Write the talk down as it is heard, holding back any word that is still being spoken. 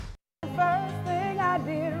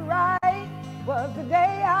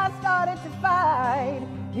today I started to fight.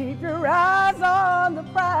 Keep your eyes on the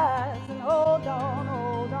prize and hold on,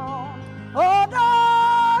 hold on, hold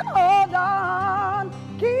on, hold on.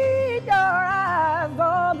 Keep your eyes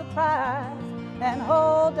on the prize and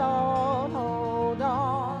hold on, hold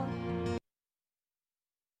on.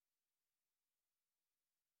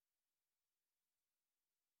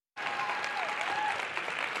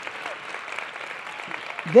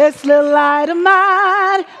 This little light of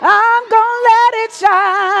mine, I'm gonna let it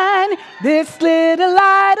shine. This little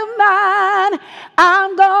light of mine,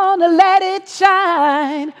 I'm gonna let it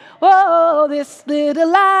shine. Oh, this little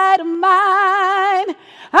light of mine,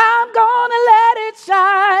 I'm gonna let it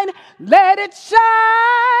shine. Let it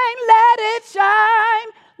shine, let it shine,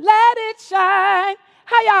 let it shine.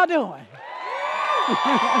 How y'all doing?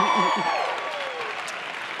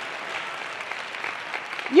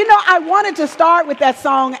 You know, I wanted to start with that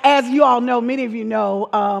song. As you all know, many of you know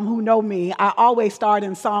who know me, I always start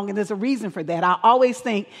in song, and there's a reason for that. I always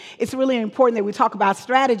think it's really important that we talk about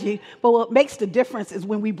strategy, but what makes the difference is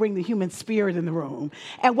when we bring the human spirit in the room.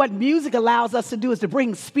 And what music allows us to do is to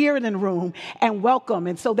bring spirit in the room and welcome,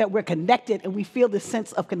 and so that we're connected and we feel this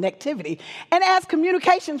sense of connectivity. And as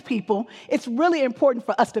communications people, it's really important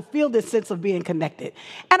for us to feel this sense of being connected.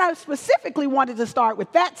 And I specifically wanted to start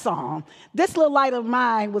with that song, This Little Light of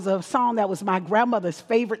Mine. Was a song that was my grandmother's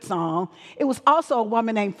favorite song. It was also a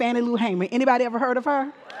woman named Fannie Lou Hamer. Anybody ever heard of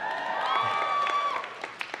her?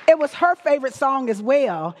 It was her favorite song as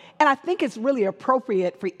well, and I think it's really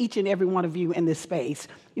appropriate for each and every one of you in this space.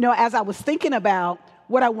 You know, as I was thinking about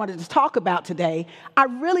what I wanted to talk about today, I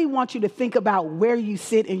really want you to think about where you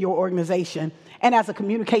sit in your organization and as a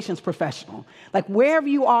communications professional. Like wherever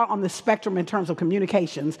you are on the spectrum in terms of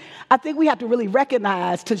communications, I think we have to really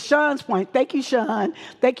recognize, to Sean's point, thank you, Sean,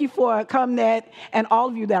 thank you for ComNet and all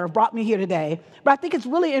of you that have brought me here today, but I think it's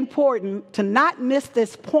really important to not miss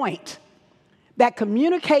this point that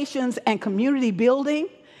communications and community building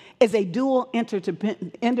is a dual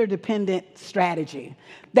interdependent strategy.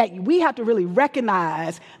 That we have to really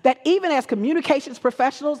recognize that even as communications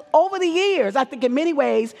professionals, over the years, I think in many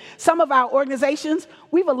ways, some of our organizations,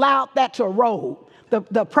 we've allowed that to erode.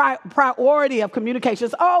 The priority of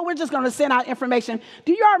communications, oh, we're just going to send out information.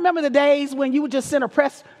 Do y'all remember the days when you would just send a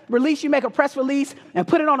press release, you make a press release and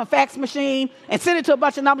put it on a fax machine and send it to a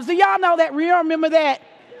bunch of numbers? Do y'all know that? You remember that?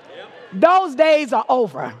 Yep. Those days are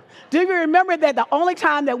over. Do you remember that the only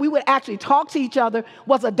time that we would actually talk to each other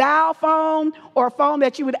was a dial phone or a phone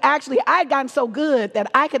that you would actually, I had gotten so good that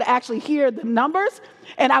I could actually hear the numbers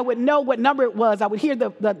and I would know what number it was. I would hear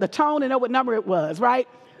the tone and know what number it was, right?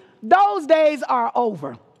 Those days are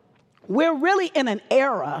over. We're really in an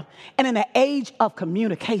era and in an age of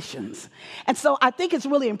communications. And so I think it's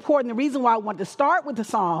really important. The reason why I wanted to start with the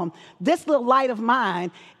song, This Little Light of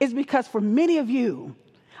Mine, is because for many of you,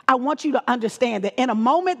 I want you to understand that in a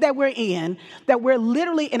moment that we're in, that we're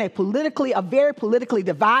literally in a very politically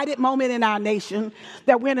divided moment in our nation,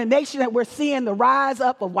 that we're in a nation that we're seeing the rise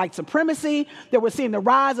up of white supremacy, that we're seeing the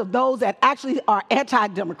rise of those that actually are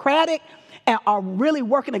anti-democratic and are really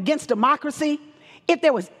working against democracy. If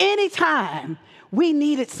there was any time we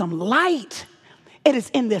needed some light, it is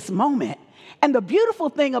in this moment. And the beautiful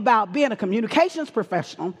thing about being a communications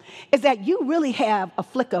professional is that you really have a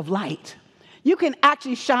flick of light. You can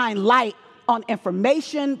actually shine light on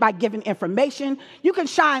information by giving information. You can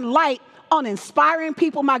shine light on inspiring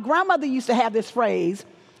people. My grandmother used to have this phrase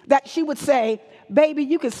that she would say, baby,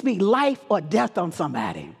 you can speak life or death on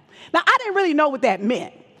somebody. Now, I didn't really know what that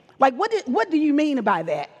meant. Like, what do you mean by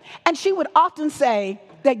that? And she would often say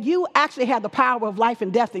that you actually have the power of life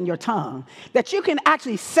and death in your tongue, that you can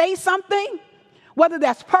actually say something, whether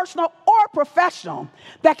that's personal or professional,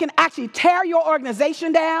 that can actually tear your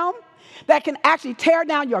organization down, that can actually tear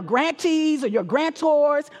down your grantees or your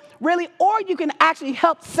grantors, really, or you can actually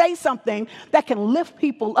help say something that can lift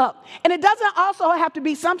people up. And it doesn't also have to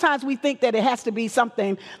be, sometimes we think that it has to be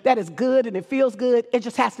something that is good and it feels good. It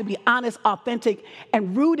just has to be honest, authentic,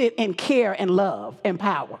 and rooted in care and love and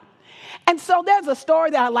power. And so there's a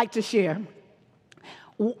story that I like to share.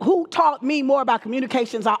 Who taught me more about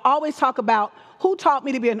communications? I always talk about who taught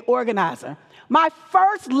me to be an organizer. My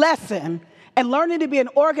first lesson and learning to be an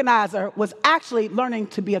organizer was actually learning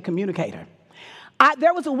to be a communicator.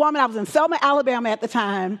 There was a woman, I was in Selma, Alabama at the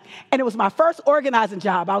time, and it was my first organizing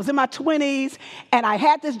job. I was in my 20s, and I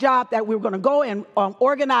had this job that we were going to go and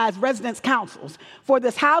organize residence councils for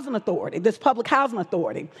this housing authority, this public housing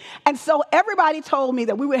authority. And so everybody told me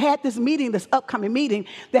that we would have this meeting, this upcoming meeting,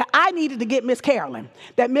 that I needed to get Miss Carolyn.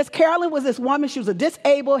 That Miss Carolyn was this woman, she was a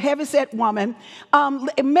disabled, heavyset woman,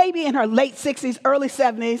 maybe in her late 60s, early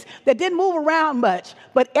 70s, that didn't move around much,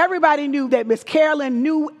 but everybody knew that Miss Carolyn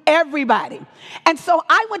knew everybody. And so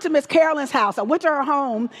I went to Miss Carolyn's house. I went to her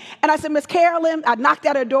home, and I said, Miss Carolyn, I knocked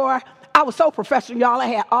at her door. I was so professional, y'all. I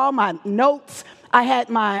had all my notes. I had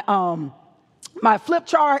my flip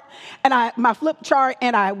chart, and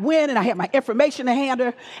I went and I had my information to hand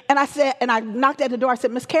her. And I said, and I knocked at the door. I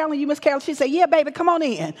said, Miss Carolyn, you Miss Carolyn? She said, yeah, baby, come on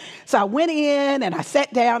in. So I went in and I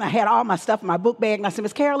sat down. I had all my stuff in my book bag. And I said,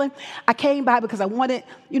 Miss Carolyn, I came by because I wanted,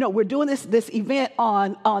 we're doing this event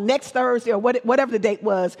on next Thursday or whatever the date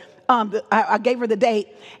was. I gave her the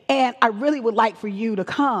date, and I really would like for you to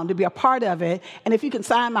come to be a part of it. And if you can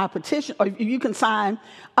sign my petition, or if you can sign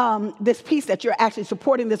this piece that you're actually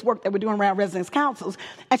supporting this work that we're doing around residence councils.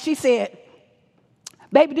 And she said,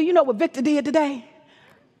 baby, do you know what Victor did today?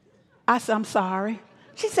 I said, I'm sorry.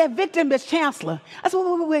 She said, Victor and Miss Chancellor. I said,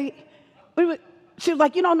 wait. She was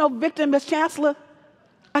like, you don't know Victor and Miss Chancellor?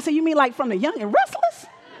 I said, you mean like from the Young and Restless?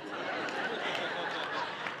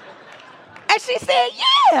 And she said,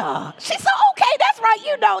 yeah. She said, okay, that's right,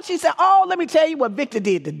 you know. She said, oh, let me tell you what Victor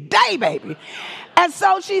did today, baby. And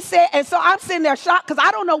so she said, and so I'm sitting there shocked because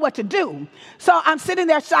I don't know what to do. So I'm sitting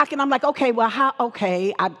there shocked, and I'm like, okay, well,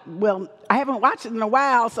 I haven't watched it in a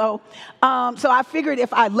while. So I figured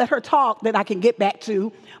if I let her talk, then I can get back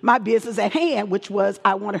to my business at hand, which was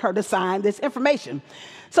I wanted her to sign this information.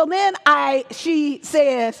 So then she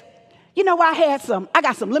says, I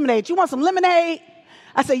got some lemonade. You want some lemonade?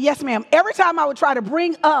 I said, yes, ma'am. Every time I would try to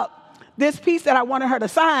bring up this piece that I wanted her to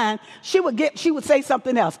sign, she would say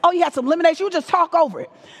something else. Oh, you had some lemonade? She would just talk over it.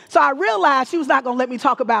 So I realized she was not going to let me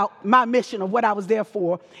talk about my mission of what I was there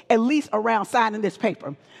for, at least around signing this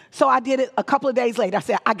paper. So I did it a couple of days later. I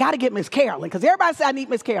said, I got to get Miss Carolyn, because everybody said I need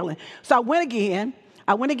Miss Carolyn. So I went again.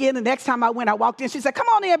 The next time I went, I walked in. She said, come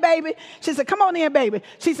on in, baby. She said, come on in, baby.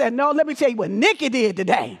 She said, no, let me tell you what Nikki did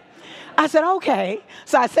today. I said, okay.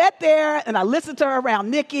 So I sat there and I listened to her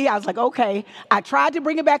around Nikki. I was like, okay. I tried to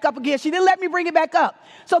bring it back up again. She didn't let me bring it back up.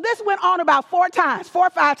 So this went on about 4 or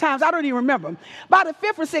 5 times. I don't even remember. By the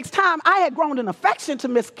 5th or 6th time, I had grown an affection to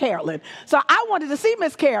Miss Carolyn. So I wanted to see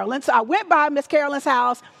Miss Carolyn. So I went by Miss Carolyn's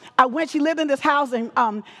house. She lived in this housing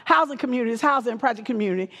community, this housing project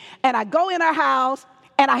community. And I go in her house.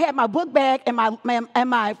 And I had my book bag and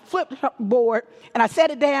my flip board, and I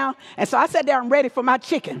set it down. And so I sat down ready for my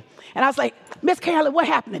chicken. And I was like, Miss Carolyn, what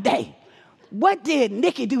happened today? What did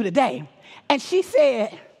Nikki do today? And she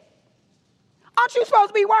said, aren't you supposed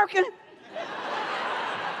to be working?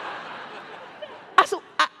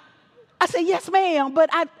 I said, yes, ma'am.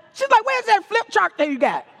 But she's like, where's that flip chart that you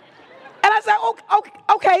got? And I said,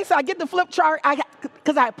 okay. So I get the flip chart,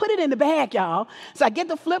 because I put it in the bag, y'all. So I get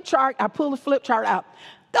the flip chart, I pull the flip chart out.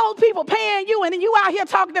 Those people paying you, and then you out here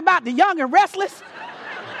talking about the young and restless?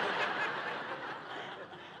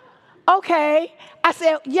 Okay. I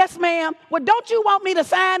said, yes, ma'am. Well, don't you want me to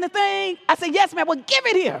sign the thing? I said, yes, ma'am. Well, give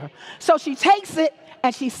it here. So she takes it,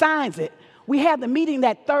 and she signs it. We had the meeting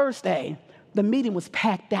that Thursday. The meeting was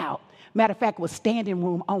packed out. Matter of fact, it was standing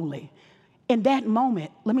room only. In that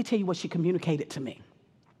moment, let me tell you what she communicated to me.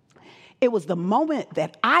 It was the moment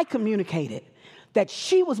that I communicated that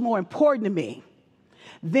she was more important to me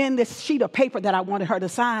than this sheet of paper that I wanted her to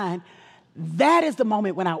sign. That is the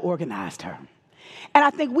moment when I organized her. And I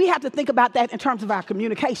think we have to think about that in terms of our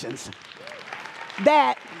communications.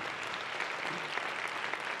 That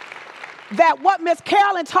what Miss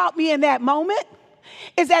Carolyn taught me in that moment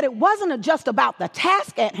is that it wasn't just about the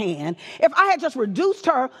task at hand. If I had just reduced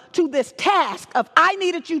her to this task of I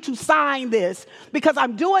needed you to sign this because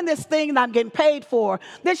I'm doing this thing that I'm getting paid for,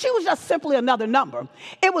 then she was just simply another number.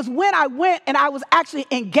 It was when I went and I was actually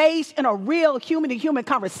engaged in a real human-to-human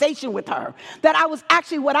conversation with her that I was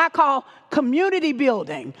actually what I call community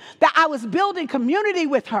building, that I was building community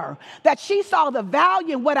with her, that she saw the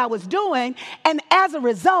value in what I was doing, and as a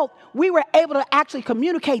result, we were able to actually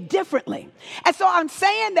communicate differently. And so I'm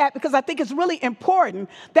saying that because I think it's really important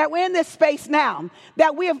that we're in this space now,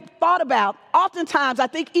 that we have thought about, oftentimes, I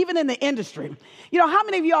think even in the industry, how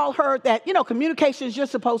many of y'all heard that, communications, you're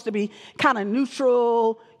supposed to be kind of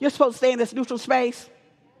neutral, you're supposed to stay in this neutral space?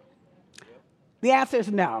 The answer is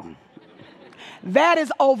no. That is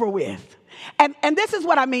over with. And this is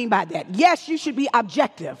what I mean by that. Yes, you should be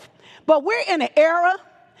objective, but we're in an era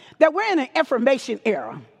that we're in an information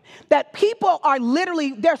era. that people are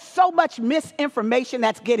literally, there's so much misinformation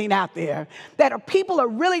that's getting out there that people are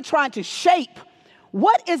really trying to shape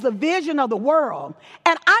what is the vision of the world.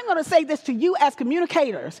 And I'm going to say this to you as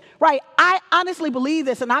communicators, right? I honestly believe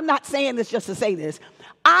this, and I'm not saying this just to say this.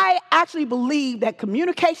 I actually believe that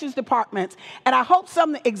communications departments, and I hope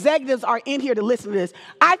some executives are in here to listen to this,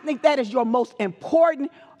 I think that is your most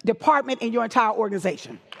important department in your entire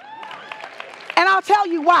organization. And I'll tell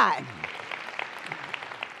you why.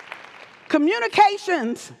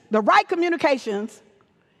 Communications, the right communications,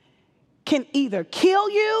 can either kill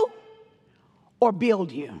you or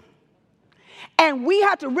build you. And we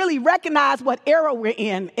have to really recognize what era we're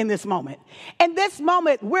in this moment. In this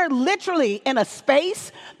moment, we're literally in a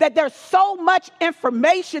space that there's so much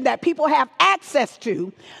information that people have access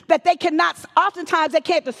to that they cannot, oftentimes they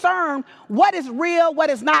can't discern what is real, what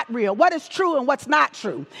is not real, what is true and what's not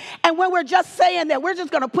true. And when we're just saying that we're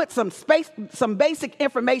just going to put some basic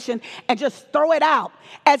information and just throw it out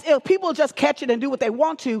as if people just catch it and do what they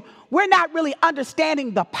want to, we're not really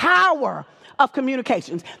understanding the power of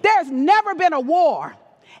communications. There's never been a war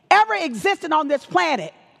ever existed on this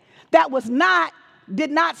planet that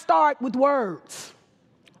did not start with words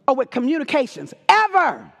or with communications,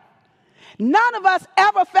 ever. None of us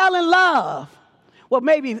ever fell in love. Well,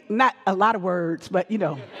 maybe not a lot of words, but we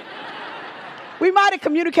might have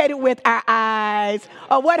communicated with our eyes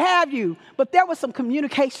or what have you, but there were some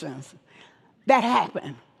communications that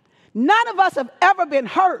happened. None of us have ever been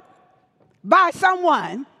hurt by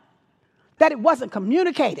someone that it wasn't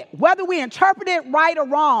communicated. Whether we interpret it right or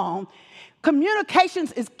wrong,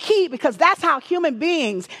 communications is key because that's how human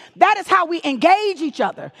beings, that is how we engage each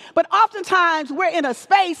other. But oftentimes we're in a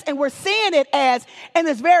space and we're seeing it as in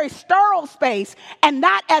this very sterile space and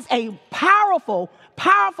not as a powerful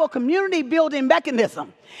community building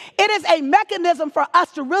mechanism. It is a mechanism for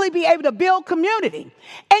us to really be able to build community.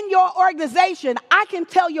 In your organization, I can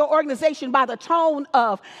tell your organization by the tone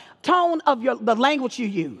of the language you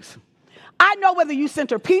use. I know whether you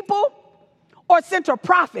center people or center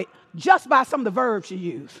profit just by some of the verbs you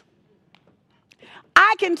use.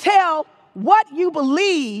 I can tell what you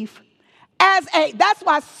believe that's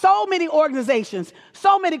why so many organizations,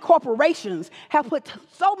 so many corporations have put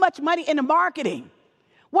so much money into marketing.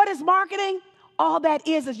 What is marketing? All that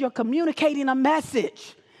is you're communicating a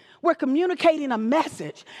message. We're communicating a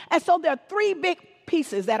message. And so there are three big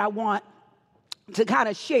pieces that I want to kind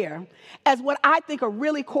of share as what I think are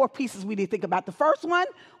really core pieces we need to think about. The first one,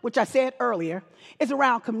 which I said earlier, is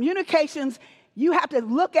around communications. You have to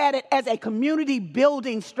look at it as a community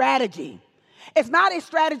building strategy. It's not a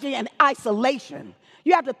strategy in isolation.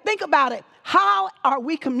 You have to think about it. How are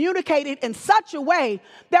we communicating in such a way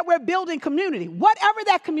that we're building community? Whatever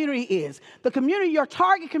that community is, the community, your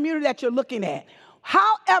target community that you're looking at,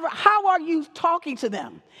 how are you talking to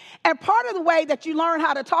them? And part of the way that you learn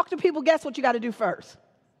how to talk to people, guess what you got to do first?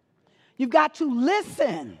 You've got to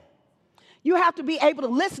listen. You have to be able to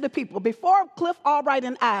listen to people. Before Cliff Albright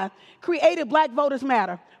and I created Black Voters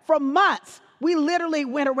Matter, for months, we literally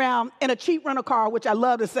went around in a cheap rental car, which I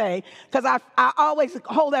love to say, because I always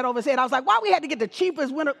hold that over his head. I was like, why we had to get the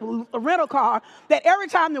cheapest rental car that every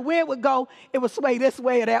time the wind would go, it would sway this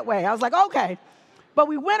way or that way. I was like, okay. But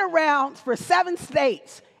we went around for 7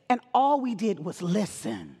 states, and all we did was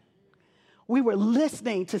listen. We were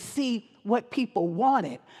listening to see what people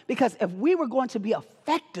wanted, because if we were going to be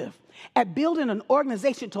effective at building an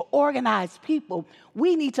organization to organize people,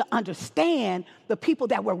 we need to understand the people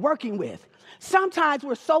that we're working with. Sometimes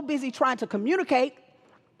we're so busy trying to communicate,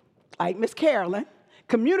 like Miss Carolyn,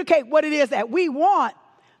 communicate what it is that we want,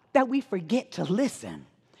 that we forget to listen.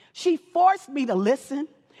 She forced me to listen.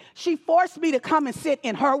 She forced me to come and sit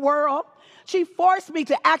in her world. She forced me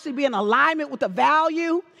to actually be in alignment with the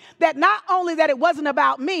value that not only that it wasn't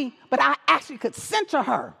about me, but I actually could center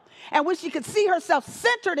her. And when she could see herself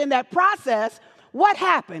centered in that process, what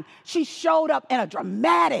happened? She showed up in a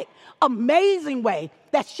dramatic, amazing way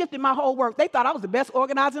that shifted my whole work. They thought I was the best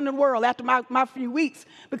organizer in the world after my few weeks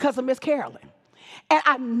because of Miss Carolyn. And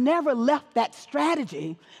I never left that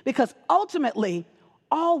strategy because ultimately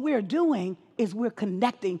all we're doing is we're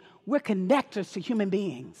connecting. We're connectors to human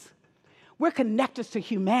beings. We're connectors to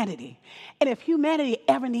humanity. And if humanity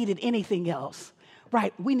ever needed anything else,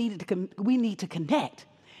 right, we need to connect.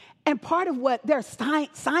 And part of what their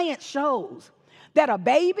science shows that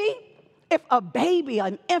if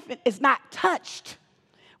an infant is not touched,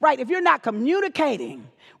 right, if you're not communicating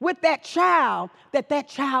with that child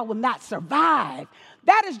will not survive.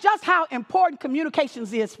 That is just how important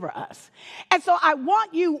communications is for us. And so I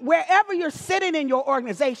want you, wherever you're sitting in your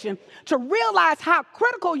organization, to realize how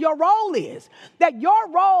critical your role is. That your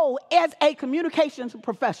role as a communications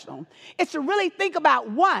professional is to really think about,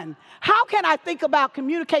 one, how can I think about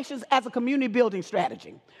communications as a community building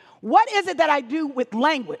strategy? What is it that I do with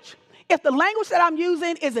language? If the language that I'm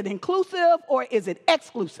using, is it inclusive or is it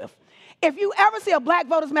exclusive? If you ever see a Black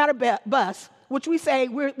Voters Matter bus, which we say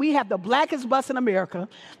we have the blackest bus in America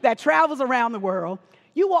that travels around the world,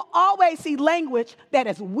 you will always see language that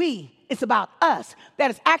is we. It's about us,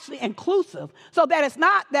 that is actually inclusive, so that it's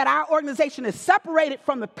not that our organization is separated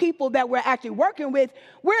from the people that we're actually working with.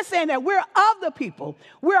 We're saying that we're of the people.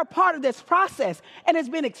 We're a part of this process, and it's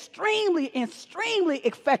been extremely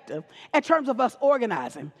effective in terms of us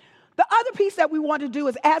organizing. The other piece that we want to do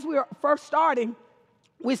is, as we were first starting,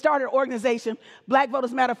 we started an organization, Black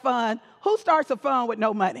Voters Matter Fund. Who starts a fund with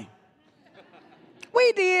no money?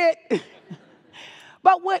 We did.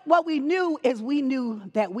 But what we knew is we knew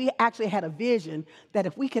that we actually had a vision that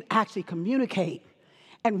if we could actually communicate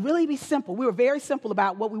and really be simple, we were very simple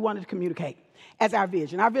about what we wanted to communicate as our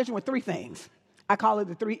vision. Our vision were three things. I call it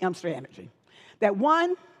the 3M strategy. That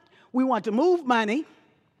one, we want to move money.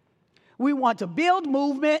 We want to build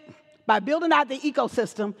movement by building out the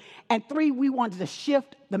ecosystem. And three, we wanted to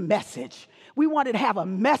shift the message. We wanted to have a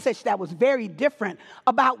message that was very different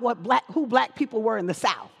about who Black people were in the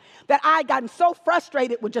South. That I had gotten so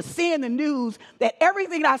frustrated with just seeing the news that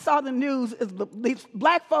everything I saw in the news is these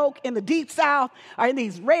Black folk in the Deep South are in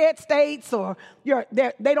these red states, or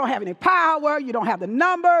they don't have any power, you don't have the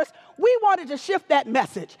numbers. We wanted to shift that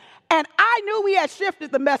message. And I knew we had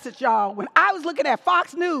shifted the message, y'all, when I was looking at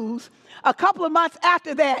Fox News a couple of months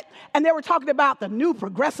after that, and they were talking about the new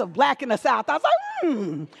progressive Black in the South. I was like, where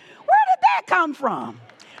did that come from?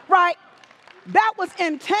 Right? That was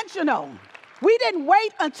intentional. We didn't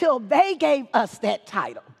wait until they gave us that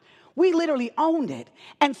title. We literally owned it.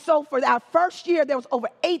 And so for our first year, there was over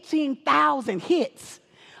 18,000 hits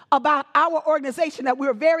about our organization, that we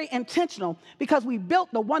were very intentional, because we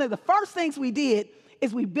built one of the first things we did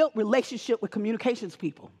is we built relationship with communications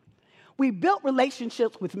people. We built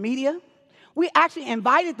relationships with media. We actually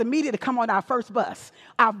invited the media to come on our first bus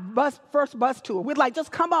tour. We're like,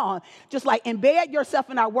 just come on, just like embed yourself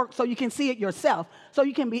in our work so you can see it yourself, so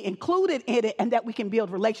you can be included in it, and that we can build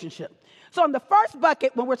relationship. So in the first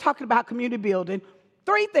bucket, when we're talking about community building,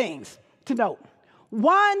 three things to note.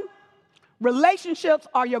 One, relationships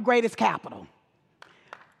are your greatest capital.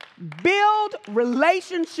 Build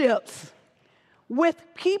relationships with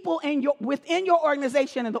people within your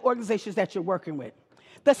organization and the organizations that you're working with.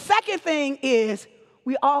 The second thing is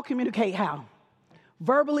we all communicate how?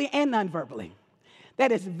 Verbally and non-verbally.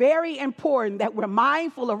 That is very important that we're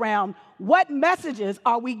mindful around what messages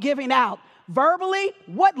are we giving out verbally,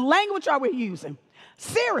 what language are we using?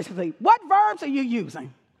 Seriously, what verbs are you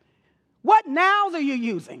using? What nouns are you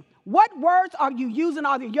using? What words are you using?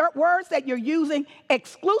 Are the words that you're using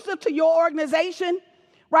exclusive to your organization,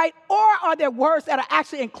 right? Or are there words that are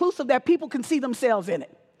actually inclusive that people can see themselves in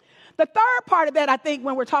it? The third part of that, I think,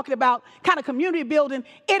 when we're talking about kind of community building,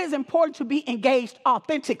 it is important to be engaged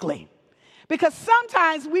authentically. Because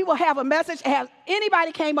sometimes we will have a message, have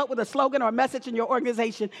anybody came up with a slogan or a message in your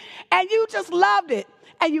organization, and you just loved it.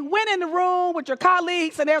 And you went in the room with your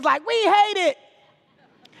colleagues, and they was like, we hate it.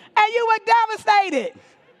 And you were devastated.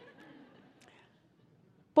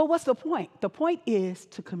 But what's the point? The point is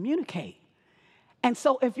to communicate. And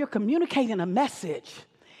so if you're communicating a message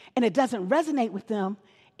and it doesn't resonate with them,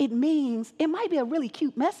 it means it might be a really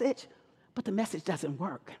cute message, but the message doesn't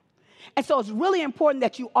work. And so it's really important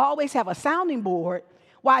that you always have a sounding board,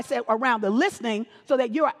 why I said around the listening, so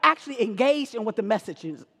that you're actually engaged in what the message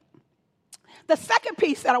is. The second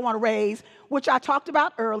piece that I want to raise, which I talked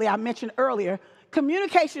about earlier, I mentioned earlier,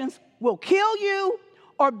 communications will kill you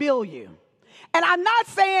or build you. And I'm not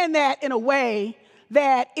saying that in a way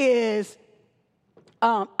that is,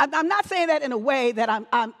 I'm not saying that in a way that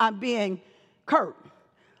I'm being curt.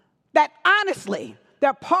 That honestly,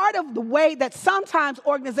 they're part of the way that sometimes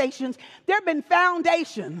organizations, there have been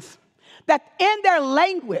foundations that in their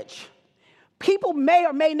language, people may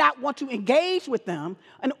or may not want to engage with them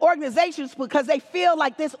and organizations because they feel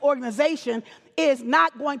like this organization is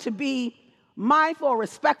not going to be mindful or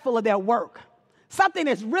respectful of their work. Something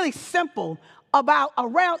that's really simple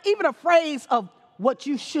around even a phrase of what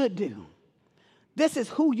you should do. this is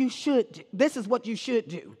who you should do. This is what you should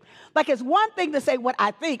do. Like, it's one thing to say what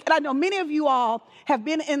I think, and I know many of you all have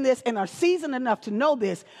been in this and are seasoned enough to know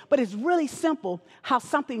this, but it's really simple how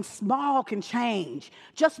something small can change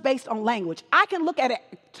just based on language. I can look at a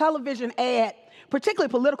television ad, particularly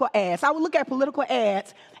political ads. I would look at political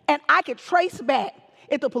ads, and I could trace back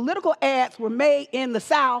if the political ads were made in the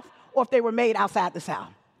South or if they were made outside the South.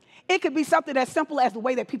 It could be something as simple as the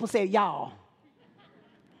way that people say y'all.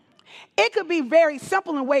 It could be very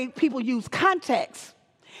simple in the way people use context.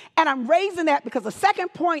 And I'm raising that because the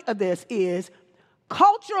second point of this is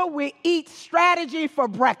culture will eat strategy for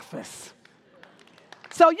breakfast.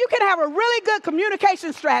 So you can have a really good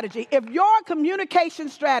communication strategy. If your communication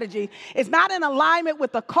strategy is not in alignment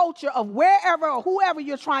with the culture of wherever or whoever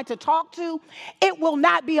you're trying to talk to, it will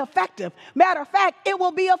not be effective. Matter of fact, it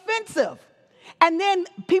will be offensive. And then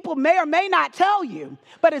people may or may not tell you.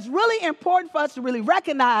 But it's really important for us to really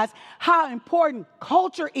recognize how important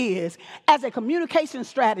culture is as a communication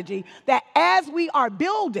strategy, that as we are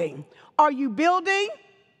building or are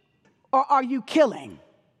you killing?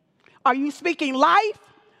 Are you speaking life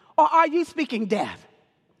or are you speaking death?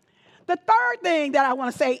 The third thing that I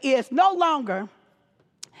want to say is no longer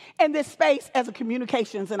in this space as a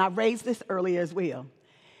communications, and I raised this earlier as well,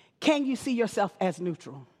 can you see yourself as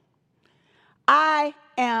neutral? I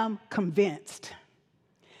am convinced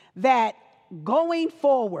that going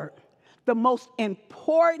forward, the most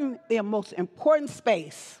important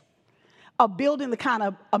space of building the kind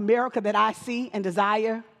of America that I see and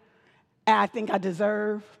desire, and I think I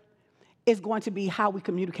deserve, is going to be how we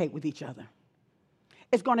communicate with each other.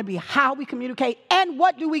 It's going to be how we communicate, and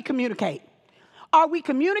what do we communicate? Are we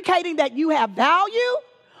communicating that you have value,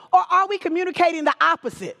 or are we communicating the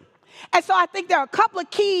opposite? And so I think there are a couple of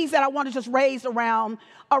keys that I want to just raise around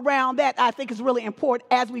that I think is really important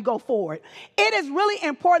as we go forward. It is really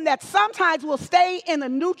important that sometimes we'll stay in the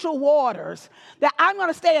neutral waters, that I'm going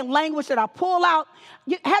to stay in language that I pull out.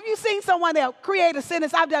 Have you seen someone that create a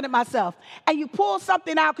sentence? I've done it myself. And you pull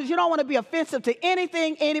something out because you don't want to be offensive to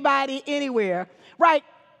anything, anybody, anywhere, right?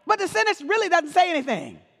 But the sentence really doesn't say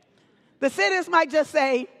anything. The sentence might just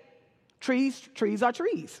say, trees are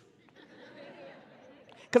trees.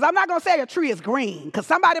 Because I'm not going to say a tree is green, because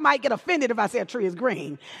somebody might get offended if I say a tree is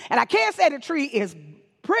green. And I can't say the tree is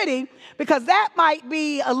pretty, because that might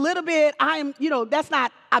be a little bit, that's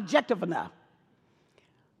not objective enough.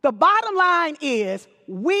 The bottom line is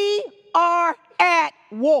we are at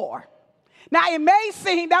war. Now,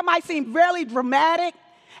 that might seem very dramatic,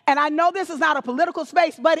 and I know this is not a political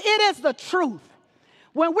space, but it is the truth.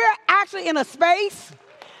 When we're actually in a space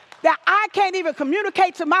that I can't even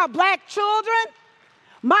communicate to my black children,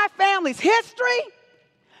 my family's history,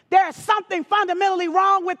 there is something fundamentally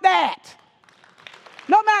wrong with that.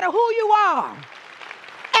 No matter who you are.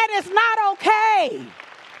 And it's not okay.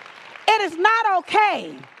 It is not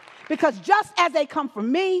okay. Because just as they come for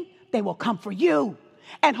me, they will come for you.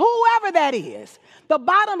 And whoever that is, the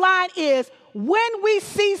bottom line is when we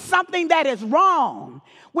see something that is wrong,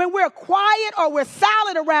 when we're quiet or we're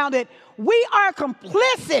silent around it, we are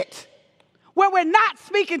complicit. When we're not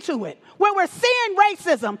speaking to it, when we're seeing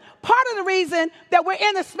racism, part of the reason that we're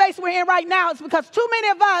in the space we're in right now is because too many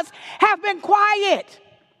of us have been quiet.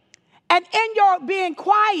 And in your being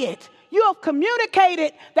quiet, you have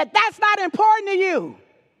communicated that that's not important to you.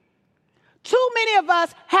 Too many of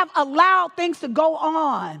us have allowed things to go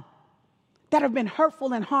on that have been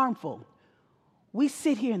hurtful and harmful. We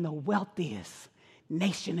sit here in the wealthiest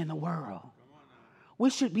nation in the world. We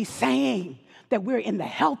should be saying that we're in the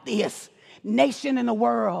healthiest nation in the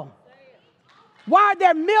world. Why are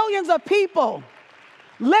there millions of people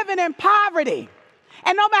living in poverty?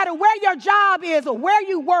 And no matter where your job is or where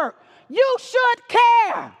you work, you should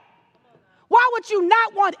care. Why would you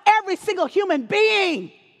not want every single human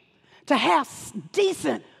being to have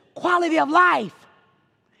decent quality of life?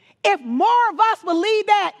 If more of us believe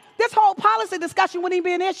that, this whole policy discussion wouldn't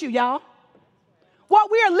even be an issue, y'all. What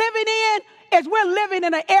we are living in is we're living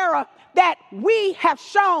in an era that we have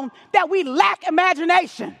shown that we lack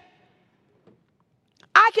imagination.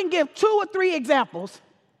 I can give 2 or 3 examples,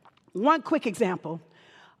 one quick example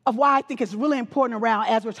of why I think it's really important around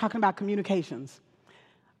as we're talking about communications.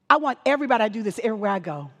 I want everybody, I do this everywhere I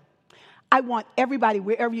go. I want everybody,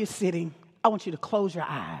 wherever you're sitting, I want you to close your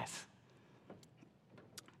eyes.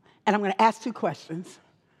 And I'm going to ask 2 questions.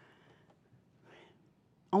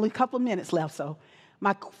 Only a couple of minutes left, so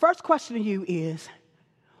my first question to you is,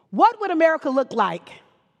 what would America look like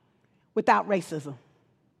without racism?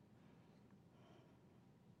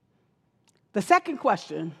 The second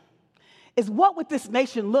question is, what would this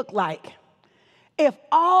nation look like if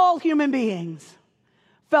all human beings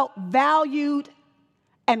felt valued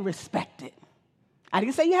and respected. I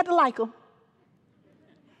didn't say you had to like them.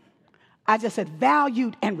 I just said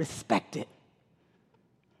valued and respected.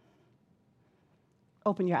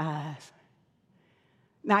 Open your eyes.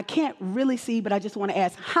 Now, I can't really see, but I just want to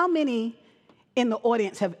ask, how many in the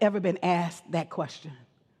audience have ever been asked that question?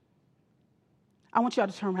 I want y'all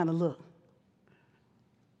to turn around and look.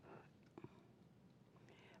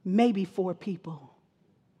 Maybe 4 people.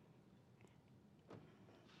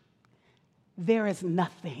 There is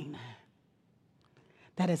nothing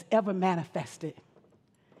that has ever manifested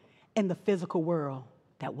in the physical world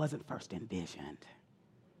that wasn't first envisioned.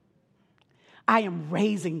 I am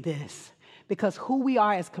raising this because who we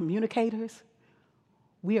are as communicators,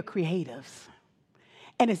 we are creatives.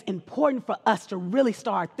 And it's important for us to really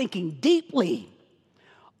start thinking deeply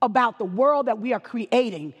about the world that we are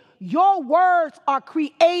creating. Your words are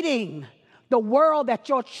creating the world that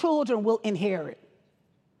your children will inherit.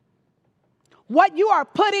 What you are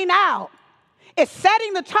putting out is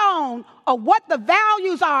setting the tone of what the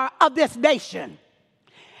values are of this nation.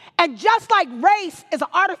 And just like race is an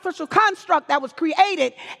artificial construct that was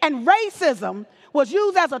created, and racism was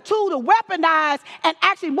used as a tool to weaponize and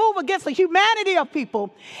actually move against the humanity of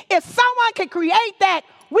people, if someone can create that,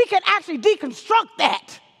 we can actually deconstruct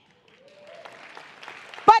that.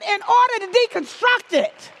 But in order to deconstruct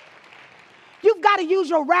it, you've got to use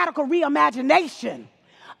your radical reimagination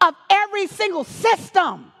of every single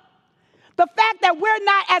system. The fact that we're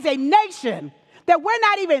not, as a nation, that we're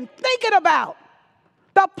not even thinking about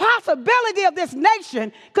the possibility of this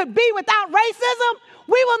nation could be without racism,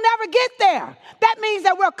 we will never get there. That means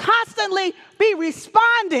that we'll constantly be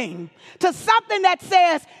responding to something that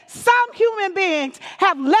says some human beings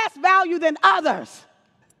have less value than others.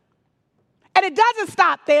 And it doesn't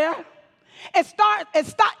stop there. It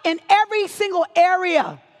starts in every single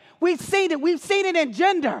area. We've seen it. We've seen it in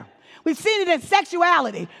gender. We've seen it in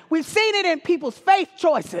sexuality. We've seen it in people's faith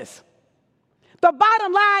choices. The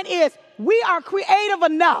bottom line is we are creative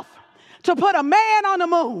enough to put a man on the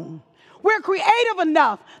moon. We're creative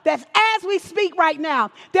enough that as we speak right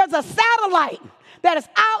now, there's a satellite that is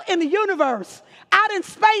out in the universe, out in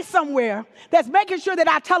space somewhere, that's making sure that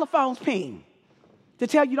our telephones ping to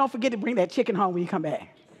tell you don't forget to bring that chicken home when you come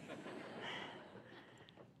back.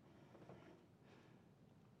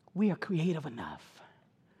 We are creative enough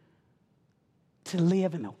to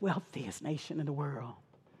live in the wealthiest nation in the world.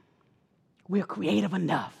 We're creative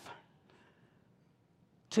enough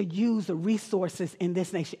to use the resources in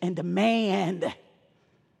this nation and demand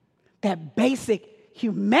that basic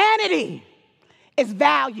humanity is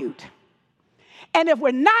valued. And if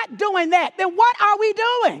we're not doing that, then what are we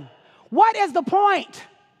doing? What is the point?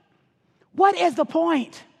 What is the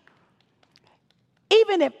point?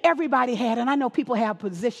 Even if everybody had, and I know people have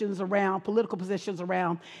positions around, political positions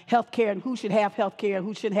around healthcare and who should have healthcare and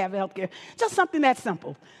who shouldn't have healthcare. Just something that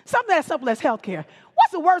simple. Something as simple as healthcare.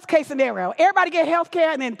 What's the worst case scenario? Everybody get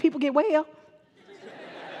healthcare and then people get well?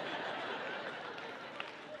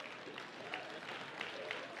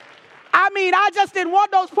 I mean, I just didn't want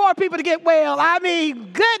those poor people to get well. I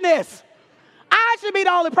mean, goodness. I should be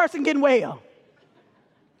the only person getting well.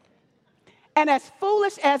 And as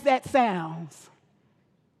foolish as that sounds,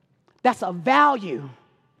 that's a value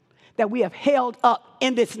that we have held up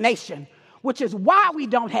in this nation, which is why we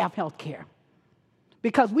don't have health care.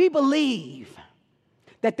 Because we believe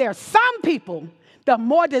that there are some people that are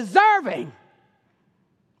more deserving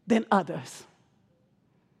than others.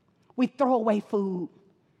 We throw away food.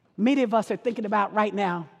 Many of us are thinking about right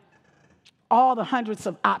now all the hundreds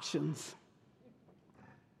of options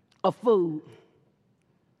of food.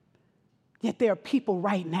 Yet there are people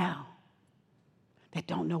right now that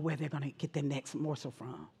don't know where they're going to get their next morsel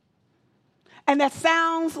from. And that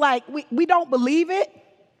sounds like we don't believe it.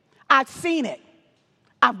 I've seen it.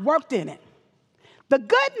 I've worked in it. The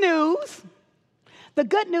good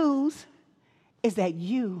news is that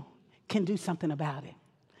you can do something about it.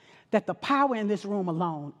 That the power in this room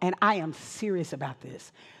alone, and I am serious about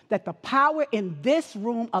this, that the power in this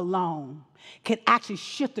room alone can actually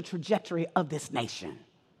shift the trajectory of this nation.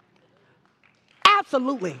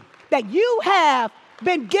 Absolutely. That you have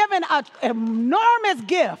been given an enormous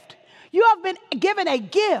gift. You have been given a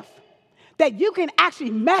gift that you can actually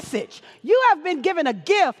message. You have been given a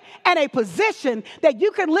gift and a position that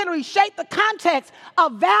you can literally shape the context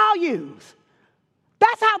of values.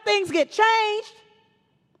 That's how things get changed.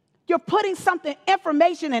 You're putting something,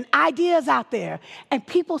 information and ideas out there, and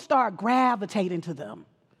people start gravitating to them.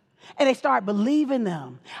 And they started believing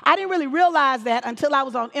them. I didn't really realize that until I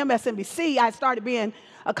was on MSNBC. I started being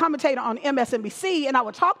a commentator on MSNBC, and I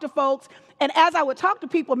would talk to folks. And as I would talk to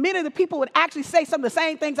people, many of the people would actually say some of the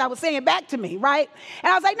same things I was saying back to me, right?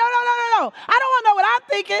 And I was like, no. I don't want to know what I'm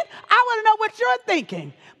thinking. I want to know what you're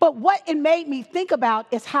thinking. But what it made me think about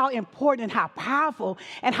is how important and how powerful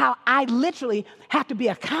and how I literally have to be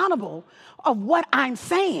accountable of what I'm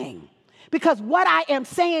saying. Because what I am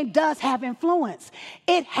saying does have influence.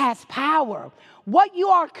 It has power. What you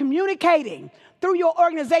are communicating through your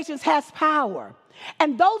organizations has power.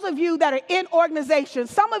 And those of you that are in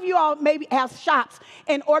organizations, some of you all maybe have shops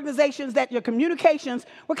in organizations that your communications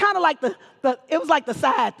were kind of like it was like the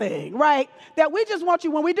side thing, right? That we just want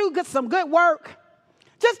you, when we do some good work,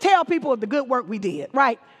 just tell people the good work we did,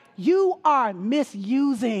 right? You are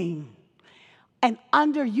misusing and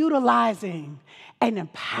underutilizing a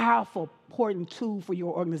powerful, important tool for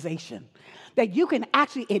your organization, that you can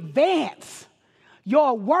actually advance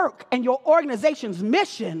your work and your organization's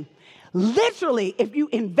mission literally if you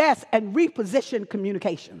invest and reposition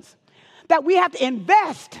communications. That we have to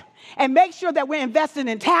invest and make sure that we're investing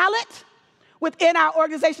in talent within our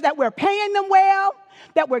organization, that we're paying them well,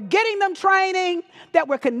 that we're getting them training, that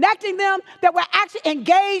we're connecting them, that we're actually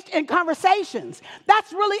engaged in conversations.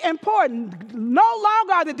 That's really important. No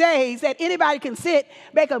longer are the days that anybody can sit,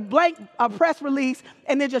 make a press release,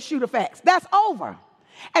 and then just shoot effects. That's over.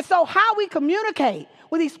 And so how we communicate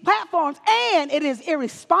with these platforms, and it is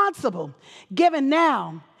irresponsible, given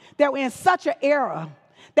now that we're in such an era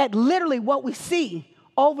that literally what we see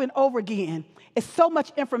over and over again is so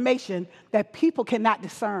much information that people cannot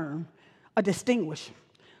discern or distinguish.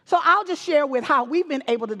 So I'll just share with how we've been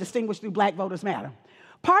able to distinguish through Black Voters Matter.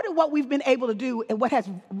 Part of what we've been able to do and what has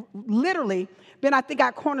literally been, I think,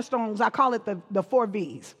 our cornerstones, I call it the 4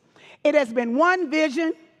 V's. It has been one,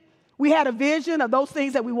 vision. We had a vision of those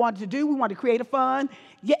things that we wanted to do. We wanted to create a fund.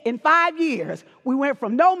 Yet in 5 years, we went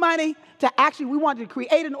from no money to actually we wanted to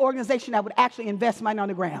create an organization that would actually invest money on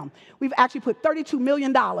the ground. We've actually put $32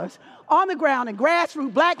 million on the ground in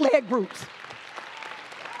grassroots, Black-led groups,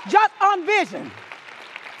 just on vision.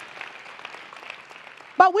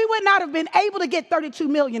 But we would not have been able to get $32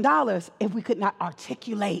 million if we could not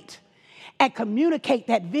articulate and communicate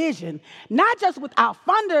that vision, not just with our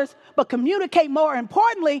funders, but communicate, more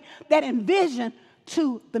importantly, that vision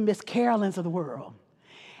to the Miss Carolyns of the world.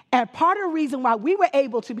 And part of the reason why we were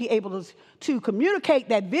able to communicate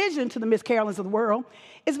that vision to the Miss Carolyns of the world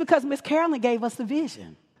is because Miss Carolyn gave us the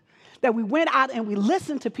vision. That we went out and we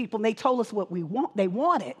listened to people and they told us what they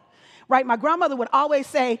wanted. Right? My grandmother would always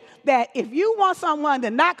say that if you want someone to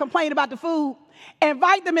not complain about the food,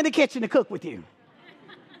 invite them in the kitchen to cook with you.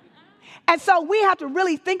 And so we have to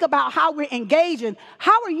really think about how we're engaging.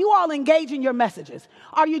 How are you all engaging your messages?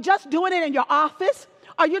 Are you just doing it in your office?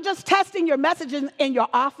 Are you just testing your messages in your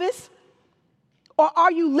office? Or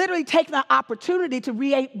are you literally taking the opportunity to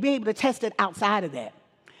be able to test it outside of that?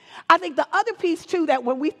 I think the other piece, too, that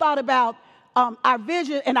when we thought about our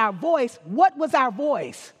vision and our voice, what was our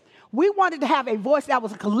voice? We wanted to have a voice that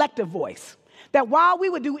was a collective voice. That while we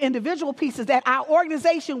would do individual pieces, that our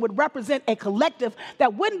organization would represent a collective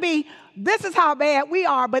that wouldn't be, this is how bad we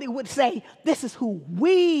are, but it would say, this is who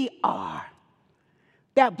we are.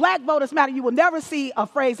 That Black Voters Matter, you will never see a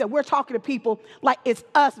phrase that we're talking to people like it's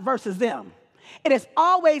us versus them. It is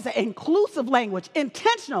always an inclusive language,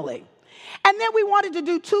 intentionally. And then we wanted to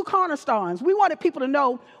do 2 cornerstones. We wanted people to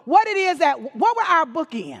know what were our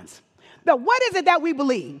bookends. Now, what is it that we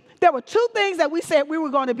believe? There were 2 things that we said we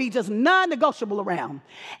were going to be just non-negotiable around.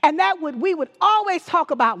 And we would always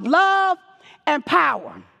talk about love and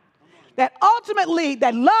power. That ultimately,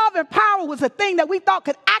 that love and power was a thing that we thought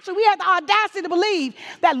we had the audacity to believe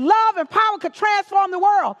that love and power could transform the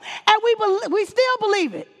world. And we still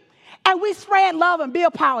believe it. And we spread love and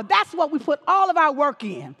build power. That's what we put all of our work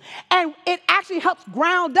in. And it actually helps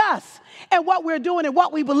ground us in what we're doing and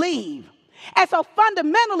what we believe. And so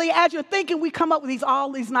fundamentally, as you're thinking, we come up with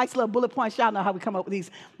all these nice little bullet points. Y'all know how we come up with these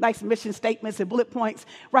nice mission statements and bullet points,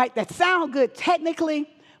 right, that sound good technically,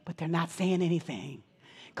 but they're not saying anything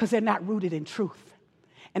because they're not rooted in truth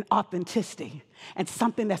and authenticity and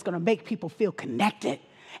something that's going to make people feel connected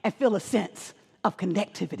and feel a sense of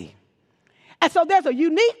connectivity. And so there's a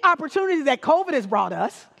unique opportunity that COVID has brought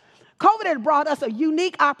us. COVID has brought us a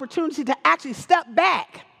unique opportunity to actually step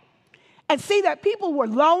back and see that people were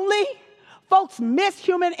lonely. Folks miss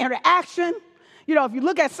human interaction. You know, if you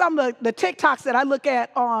look at some of the TikToks that I look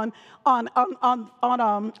at on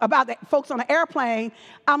about the folks on the airplane,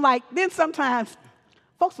 I'm like, then sometimes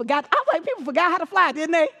folks forgot. I was like, people forgot how to fly,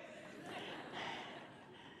 didn't they?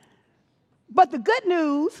 But the good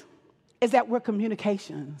news is that we're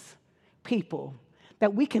communications people,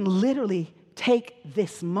 that we can literally take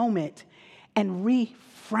this moment and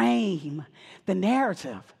reframe the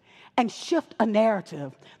narrative and shift a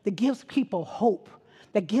narrative that gives people hope,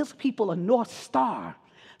 that gives people a North Star,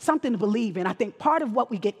 something to believe in. I think part of what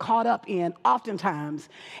we get caught up in oftentimes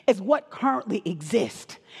is what currently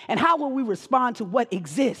exists and how will we respond to what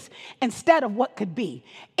exists instead of what could be.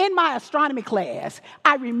 In my astronomy class,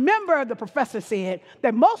 I remember the professor said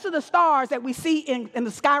that most of the stars that we see in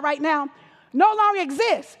the sky right now no longer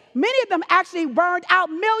exist. Many of them actually burned out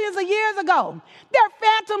millions of years ago. They're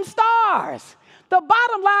phantom stars. The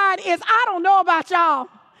bottom line is, I don't know about y'all,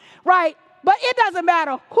 right? But it doesn't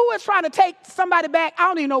matter who is trying to take somebody back. I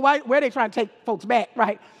don't even know where they're trying to take folks back,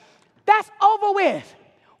 right? That's over with.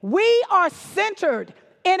 We are centered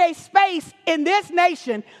in a space in this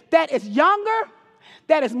nation that is younger,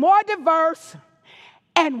 that is more diverse,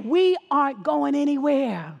 and we aren't going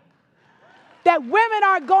anywhere. That women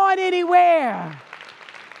aren't going anywhere.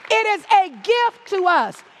 It is a gift to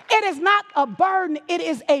us. It is not a burden. It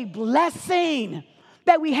is a blessing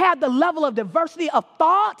that we have the level of diversity of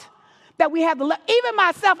thought, that we have even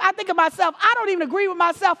myself, I think of myself, I don't even agree with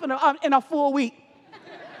myself in a full week.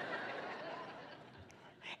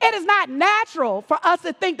 It is not natural for us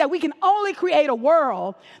to think that we can only create a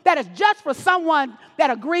world that is just for someone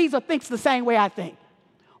that agrees or thinks the same way I think.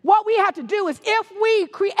 What we have to do is, if we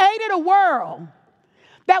created a world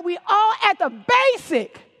that we all at the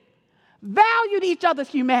basic valued each other's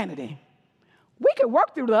humanity, we could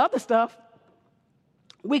work through the other stuff.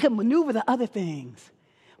 We could maneuver the other things.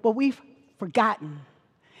 But we've forgotten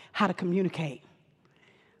how to communicate.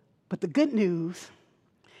 But the good news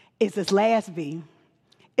is this last V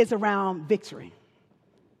is around victory.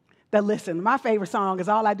 That listen, my favorite song is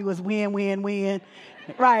All I Do Is Win, Win, Win.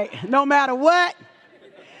 Right? No matter what.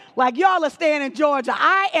 Like y'all are staying in Georgia.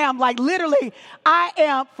 I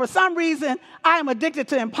am, for some reason, I am addicted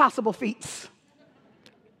to impossible feats.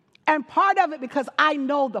 And part of it because I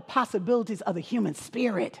know the possibilities of the human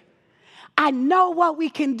spirit. I know what we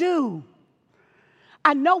can do.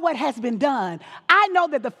 I know what has been done. I know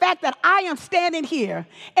that the fact that I am standing here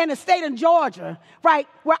in the state of Georgia, right,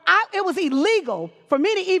 where it was illegal for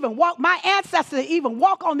me to even walk, my ancestors to even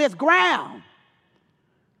walk on this ground.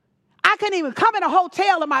 I couldn't even come in a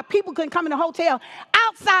hotel, and my people couldn't come in a hotel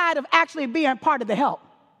outside of actually being part of the help.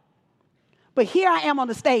 But here I am on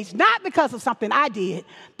the stage, not because of something I did.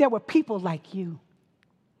 There were people like you.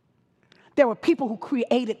 There were people who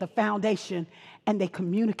created the foundation, and they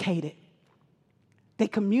communicated. They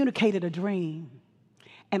communicated a dream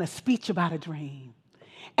and a speech about a dream.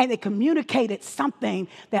 And they communicated something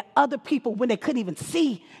that other people, when they couldn't even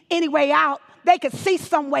see any way out, they could see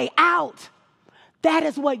some way out. That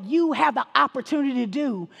is what you have the opportunity to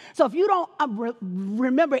do. So if you don't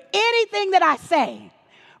remember anything that I say,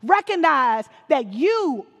 recognize that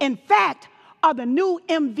you, in fact, are the new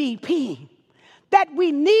MVP. That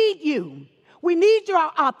we need you. We need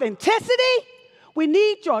your authenticity. We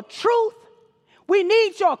need your truth. We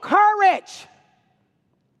need your courage.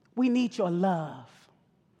 We need your love.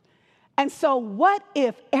 And so what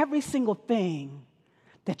if every single thing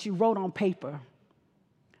that you wrote on paper,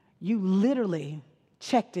 you literally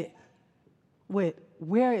checked it with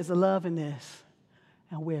where is the love in this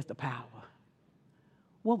and where's the power?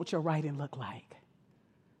 What would your writing look like?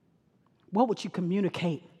 What would you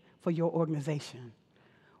communicate for your organization?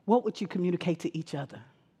 What would you communicate to each other?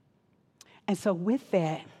 And so with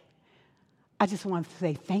that, I just want to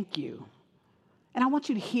say thank you. And I want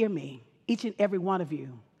you to hear me, each and every one of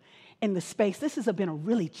you, in the space. This has been a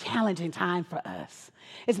really challenging time for us.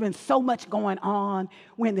 It's been so much going on.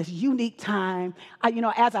 We're in this unique time.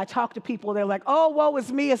 As I talk to people, they're like, oh, woe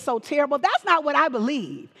is me, it's so terrible. That's not what I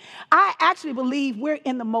believe. I actually believe we're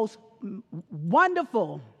in the most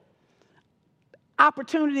wonderful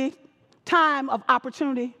time of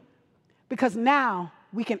opportunity, because now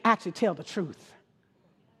we can actually tell the truth.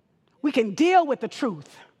 We can deal with the truth.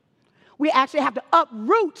 We actually have to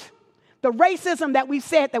uproot the racism that we've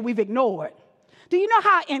said that we've ignored. Do you know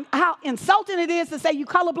how insulting it is to say you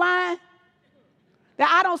colorblind? That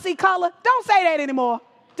I don't see color? Don't say that anymore.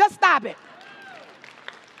 Just stop it.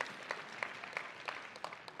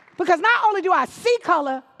 Because not only do I see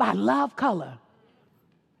color, but I love color.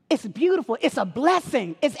 It's beautiful. It's a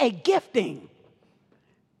blessing. It's a gifting.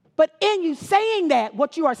 But in you saying that,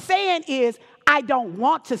 what you are saying is, I don't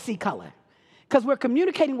want to see color. Because we're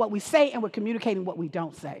communicating what we say and we're communicating what we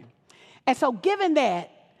don't say. And so given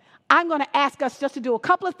that, I'm going to ask us just to do a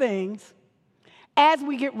couple of things as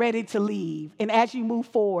we get ready to leave and as you move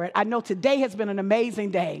forward. I know today has been an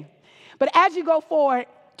amazing day. But as you go forward,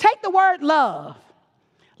 take the word love.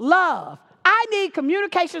 love. I need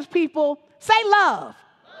communications people. Say love.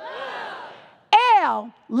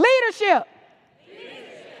 L, leadership.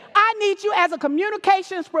 I need you as a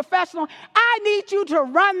communications professional. I need you to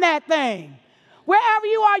run that thing. Wherever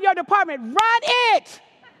you are in your department, run it.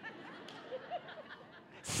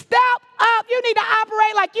 Step up. You need to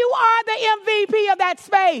operate like you are the MVP of that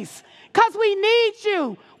space because we need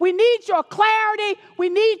you. We need your clarity. We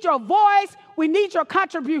need your voice. We need your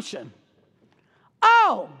contribution.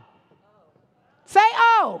 O. Say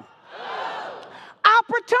O.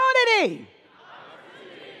 Opportunity.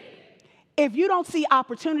 If you don't see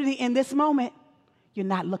opportunity in this moment, you're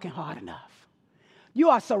not looking hard enough. You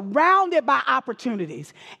are surrounded by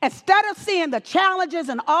opportunities. Instead of seeing the challenges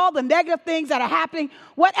and all the negative things that are happening,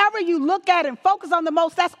 whatever you look at and focus on the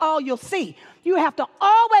most, that's all you'll see. You have to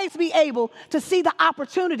always be able to see the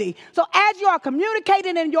opportunity. So as you are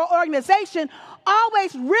communicating in your organization,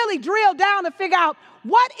 always really drill down to figure out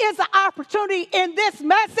what is the opportunity in this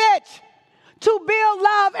message to build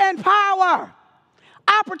love and power.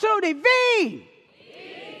 Opportunity. V.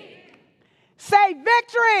 Say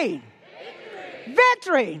victory.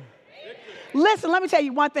 Victory. Listen, let me tell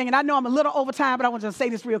you one thing, and I know I'm a little over time, but I want to say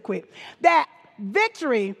this real quick. That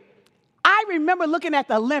victory, I remember looking at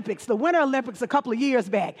the Olympics, the Winter Olympics a couple of years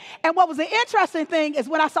back. And what was the interesting thing is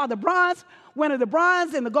when I saw the bronze and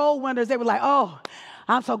the gold winners, they were like, oh,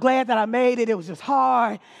 I'm so glad that I made it. It was just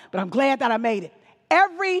hard, but I'm glad that I made it.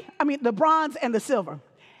 The bronze and the silver.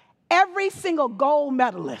 Every single gold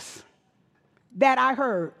medalist that I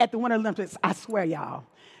heard at the Winter Olympics, I swear, y'all,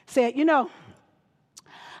 said,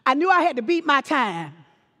 I knew I had to beat my time,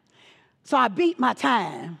 so I beat my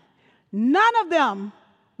time. None of them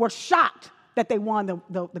were shocked that they won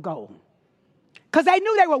the gold because they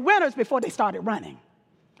knew they were winners before they started running.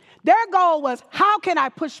 Their goal was, how can I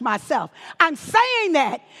push myself? I'm saying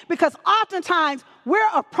that because oftentimes we're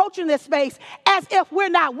approaching this space as if we're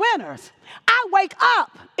not winners. I wake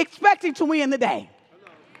up expecting to win the day.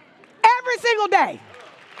 Every single day.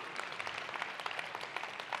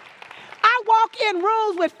 I walk in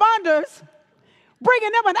rooms with funders,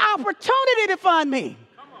 bringing them an opportunity to fund me.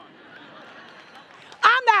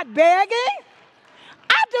 I'm not begging.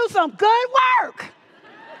 I do some good work.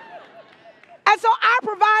 And so I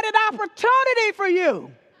provide an opportunity for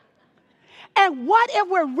you. And what if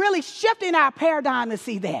we're really shifting our paradigm to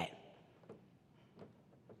see that?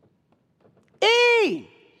 E.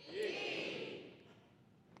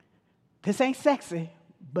 This ain't sexy,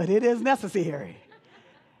 but it is necessary.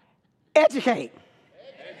 Educate.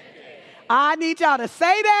 I need y'all to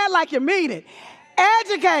say that like you mean it.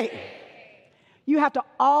 Educate. You have to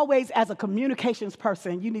always, as a communications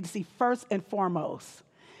person, you need to see first and foremost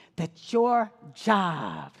that your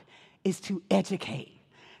job is to educate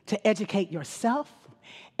yourself,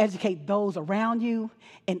 educate those around you,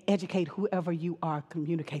 and educate whoever you are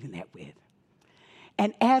communicating that with.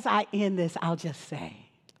 And as I end this, I'll just say,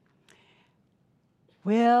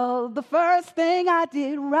 well, the first thing I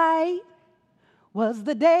did right was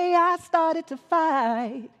the day I started to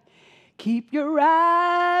fight. Keep your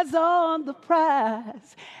eyes on the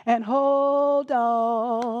prize and hold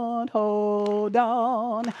on, hold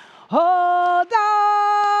on, hold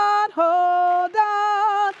on, hold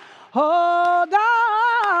on, hold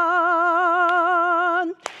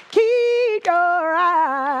on. Keep your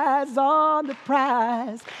eyes on the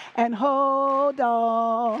prize and hold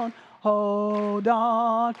on, hold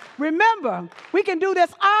on. Remember, we can do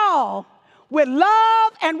this all with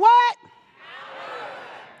love and what?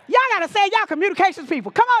 Y'all got to say, y'all communications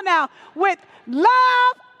people. Come on now. With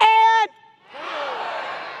love and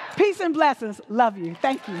peace and blessings. Love you.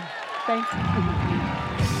 Thank you. Thank you.